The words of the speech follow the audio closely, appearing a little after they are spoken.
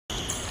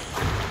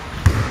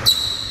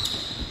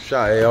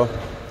shot, yo.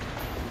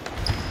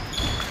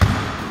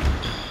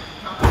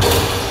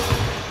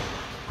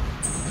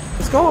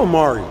 Let's go,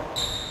 Amari.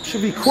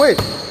 Should be quick.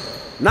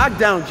 Knock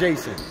down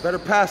Jason. Better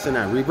pass than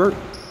that, Rebirth.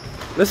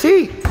 Let's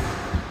eat.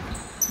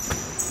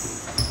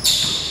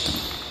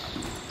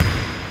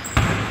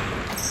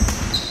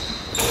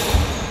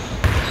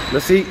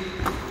 Let's eat.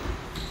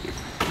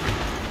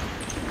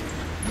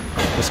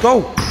 Let's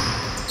go.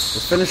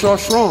 Let's finish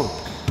off strong.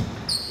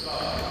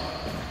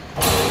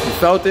 You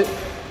felt it.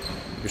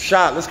 Good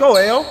shot. Let's go,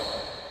 AO.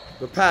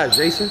 Good pass,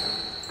 Jason.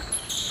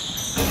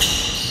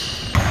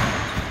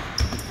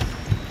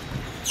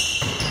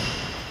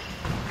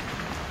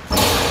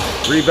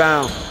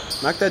 Rebound.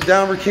 Knock that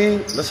down,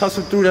 Rakeem. Let's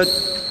hustle through that.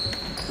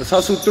 Let's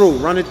hustle through.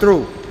 Run it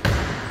through.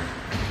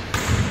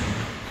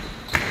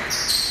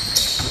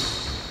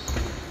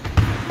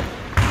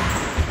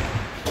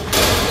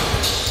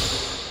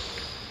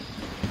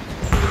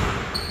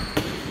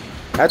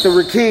 At the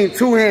Rakeem,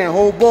 two-hand,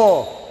 hold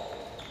ball.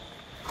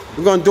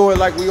 We're going to do it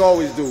like we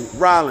always do.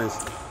 Rollins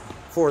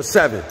for a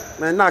 7.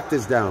 Man, knock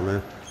this down,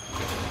 man.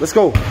 Let's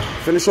go.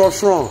 Finish off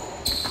strong.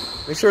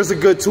 Make sure it's a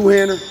good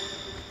two-hander.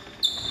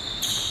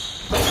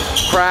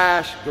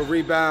 Crash, good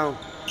rebound.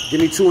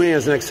 Give me 2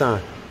 hands next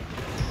time.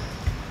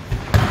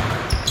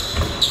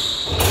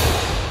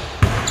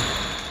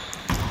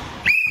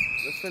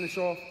 Let's finish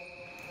off.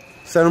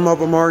 Set him up,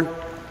 Amari.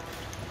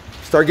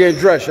 Start getting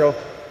dressed, yo.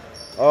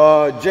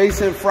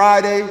 Jason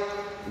Friday,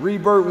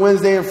 Rebirth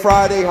Wednesday and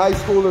Friday, high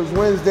schoolers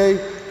Wednesday.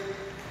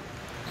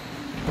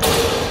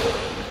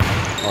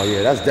 Oh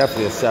yeah, that's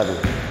definitely a 7.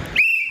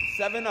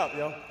 7 up,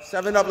 yo.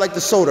 7 up like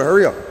the soda,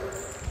 hurry up.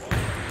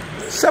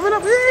 7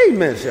 up, he ain't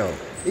miss, yo.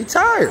 He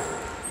tired.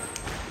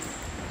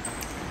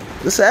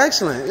 This is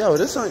excellent. Yo,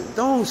 this ain't,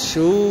 don't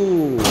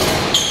shoot.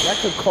 That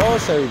could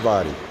cost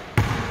everybody.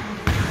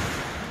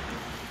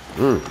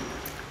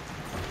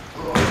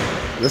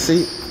 Let's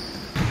see.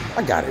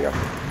 I got it, yo.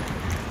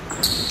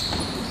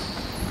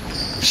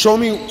 Show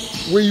me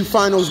where you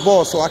find those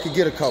balls so I could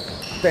get a couple.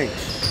 Thanks.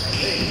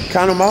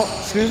 Count them out.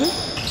 Excuse me?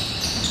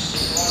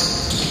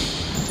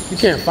 You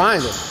can't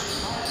find them.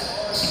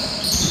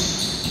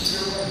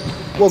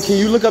 Well, can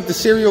you look up the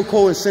serial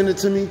code and send it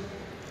to me?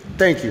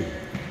 Thank you.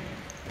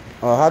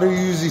 How do you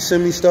usually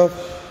send me stuff?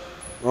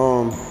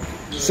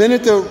 Send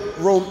it to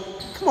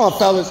come on,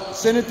 fellas.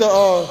 Send it to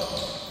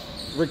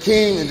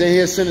Rakeem, and then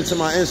he'll send it to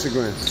my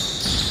Instagram.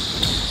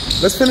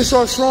 Let's finish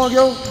off strong,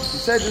 yo. You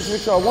said this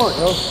is what y'all want,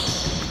 yo.